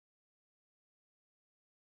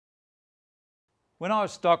When I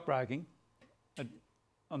was stockbroking,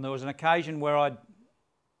 and there was an occasion where I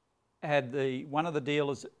had one of the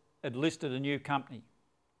dealers had listed a new company,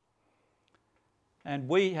 and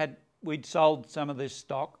we'd sold some of this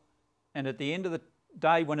stock, and at the end of the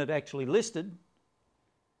day when it actually listed,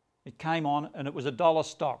 it came on and it was $1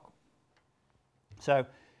 stock. So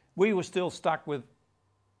we were still stuck with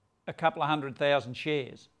a couple of 100,000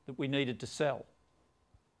 shares that we needed to sell.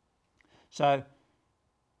 So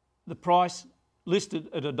the price listed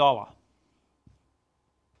at $1.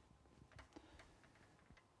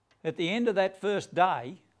 At the end of that first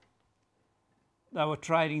day, they were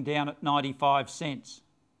trading down at 95 cents.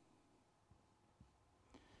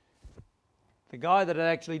 The guy that had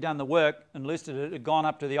actually done the work and listed it had gone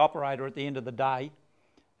up to the operator at the end of the day,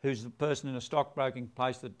 who's the person in a stockbroking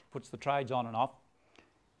place that puts the trades on and off,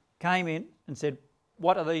 came in and said,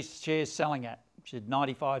 "What are these shares selling at?" She said,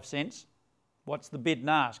 95 cents. What's the bid and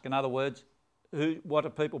ask? In other words, what are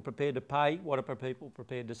people prepared to pay? What are people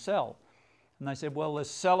prepared to sell? And they said, well, there's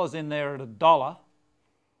sellers in there at $1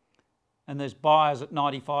 and there's buyers at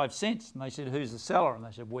 95 cents. And they said, who's the seller? And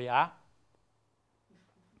they said, we are.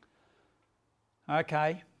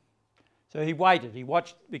 Okay. So he waited. He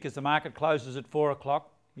watched, because the market closes at 4 o'clock.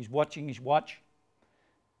 He's watching his watch.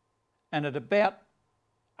 And at about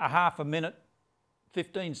a half a minute,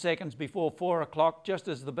 15 seconds before 4 o'clock, just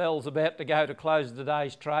as the bell's about to go to close the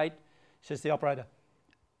day's trade, says the operator,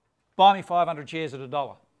 buy me 500 shares at $1.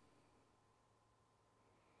 All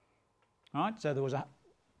right, so there was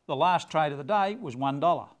the last trade of the day was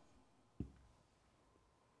 $1.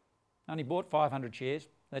 Only bought 500 shares,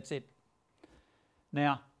 that's it.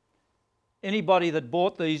 Now, anybody that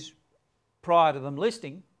bought these prior to them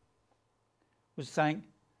listing was saying,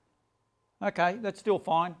 okay, that's still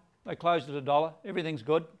fine. They closed at $1, everything's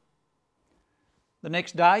good. The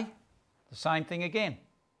next day, the same thing again.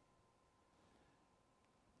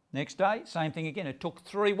 Next day, same thing again. It took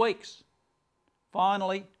 3 weeks.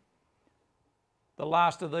 Finally, the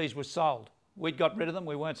last of these was sold. We'd got rid of them,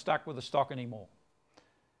 we weren't stuck with the stock anymore.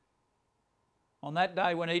 On that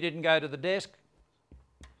day when he didn't go to the desk,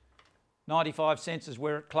 95 cents is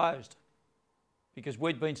where it closed, because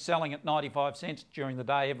we'd been selling at 95 cents during the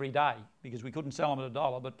day every day, because we couldn't sell them at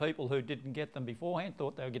 $1, but people who didn't get them beforehand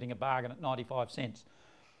thought they were getting a bargain at 95 cents.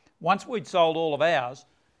 Once we'd sold all of ours,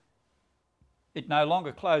 it no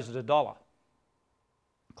longer closed at $1.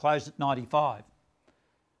 It closed at 95.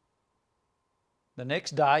 The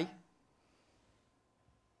next day,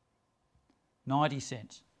 90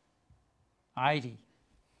 cents, 80,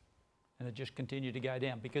 and it just continued to go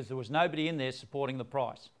down because there was nobody in there supporting the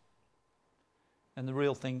price. And the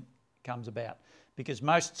real thing comes about, because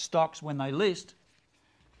most stocks, when they list,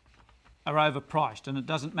 are overpriced, and it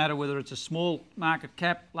doesn't matter whether it's a small market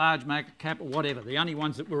cap, large market cap, or whatever. The only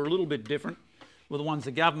ones that were a little bit different were the ones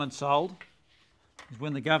the government sold, because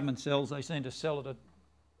when the government sells, they seem to sell it at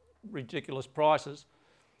ridiculous prices,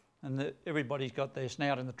 and everybody's got their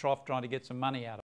snout in the trough trying to get some money out of it.